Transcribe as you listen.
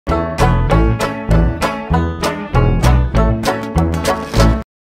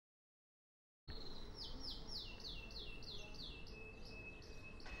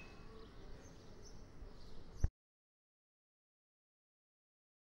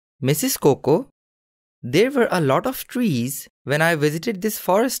Mrs. Coco, there were a lot of trees when I visited this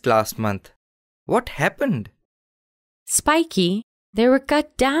forest last month. What happened? Spiky, they were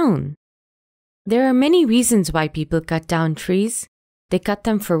cut down. There are many reasons why people cut down trees. They cut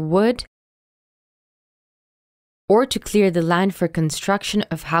them for wood or to clear the land for construction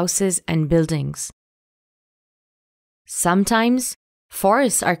of houses and buildings. Sometimes,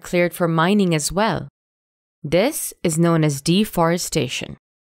 forests are cleared for mining as well. This is known as deforestation.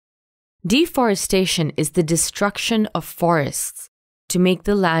 Deforestation is the destruction of forests to make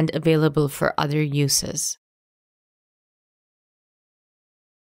the land available for other uses.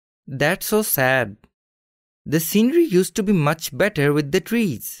 That's so sad. The scenery used to be much better with the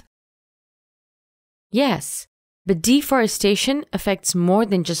trees. Yes, but deforestation affects more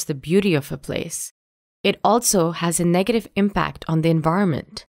than just the beauty of a place. It also has a negative impact on the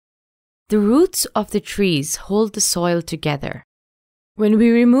environment. The roots of the trees hold the soil together. When we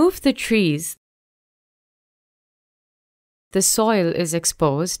remove the trees, the soil is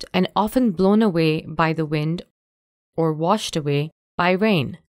exposed and often blown away by the wind or washed away by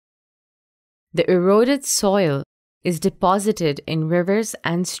rain. The eroded soil is deposited in rivers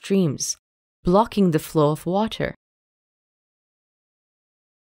and streams, blocking the flow of water.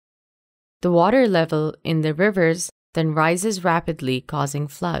 The water level in the rivers then rises rapidly, causing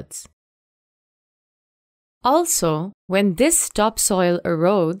floods. Also, when this topsoil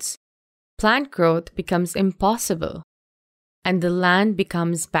erodes, plant growth becomes impossible, and the land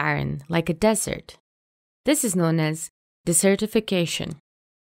becomes barren, like a desert. This is known as desertification.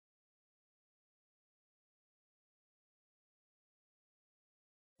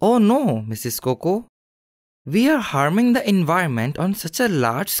 Oh no, Mrs. Coco. We are harming the environment on such a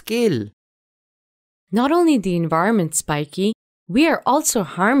large scale. Not only the environment, Spiky, we are also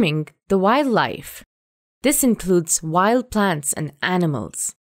harming the wildlife. This includes wild plants and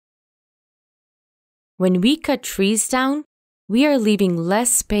animals. When we cut trees down, we are leaving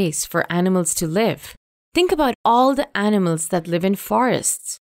less space for animals to live. Think about all the animals that live in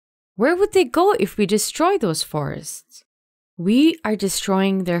forests. Where would they go if we destroy those forests? We are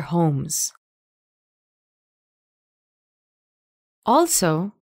destroying their homes.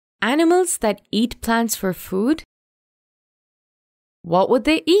 Also, animals that eat plants for food, what would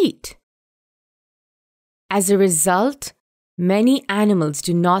they eat? As a result, many animals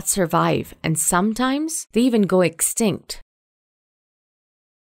do not survive and sometimes they even go extinct.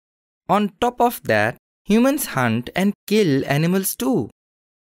 On top of that, humans hunt and kill animals too.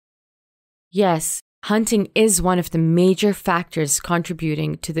 Yes, hunting is one of the major factors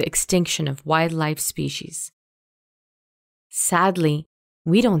contributing to the extinction of wildlife species. Sadly,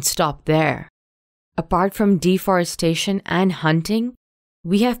 we don't stop there. Apart from deforestation and hunting,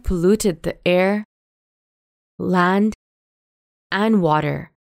 we have polluted the air, land, and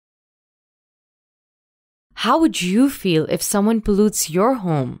water. How would you feel if someone pollutes your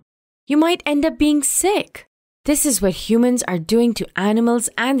home? You might end up being sick. This is what humans are doing to animals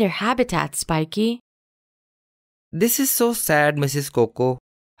and their habitats, Spiky. This is so sad, Mrs. Coco.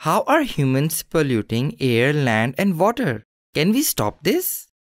 How are humans polluting air, land, and water? Can we stop this?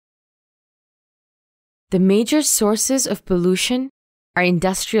 The major sources of pollution are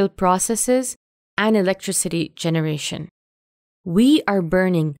industrial processes and electricity generation. We are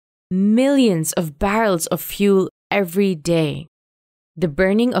burning millions of barrels of fuel every day. The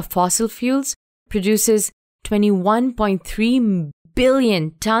burning of fossil fuels produces 21.3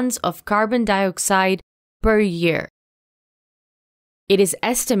 billion tons of carbon dioxide per year. It is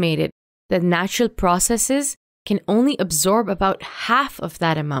estimated that natural processes can only absorb about half of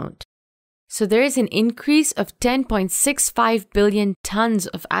that amount. So there is an increase of 10.65 billion tons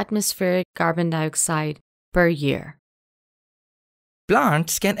of atmospheric carbon dioxide per year.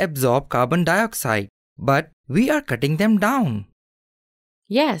 Plants can absorb carbon dioxide, but we are cutting them down.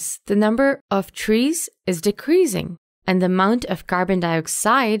 Yes, the number of trees is decreasing, and the amount of carbon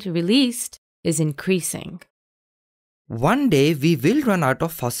dioxide released is increasing. One day we will run out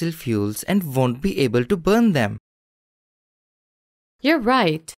of fossil fuels and won't be able to burn them. You're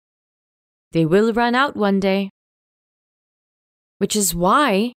right. They will run out one day. Which is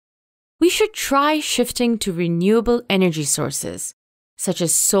why we should try shifting to renewable energy sources, such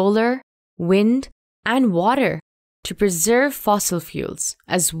as solar, wind, and water, to preserve fossil fuels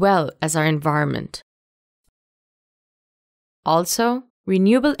as well as our environment. Also,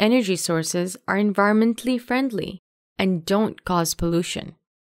 renewable energy sources are environmentally friendly and don't cause pollution.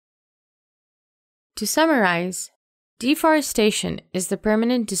 To summarize, deforestation is the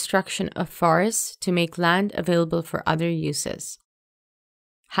permanent destruction of forests to make land available for other uses.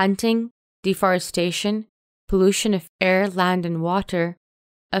 Hunting, deforestation, pollution of air, land, and water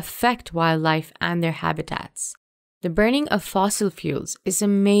affect wildlife and their habitats. The burning of fossil fuels is a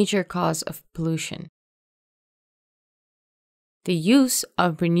major cause of pollution. The use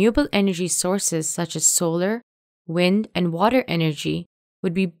of renewable energy sources such as solar, wind, and water energy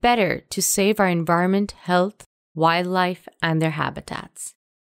would be better to save our environment, health, wildlife, and their habitats.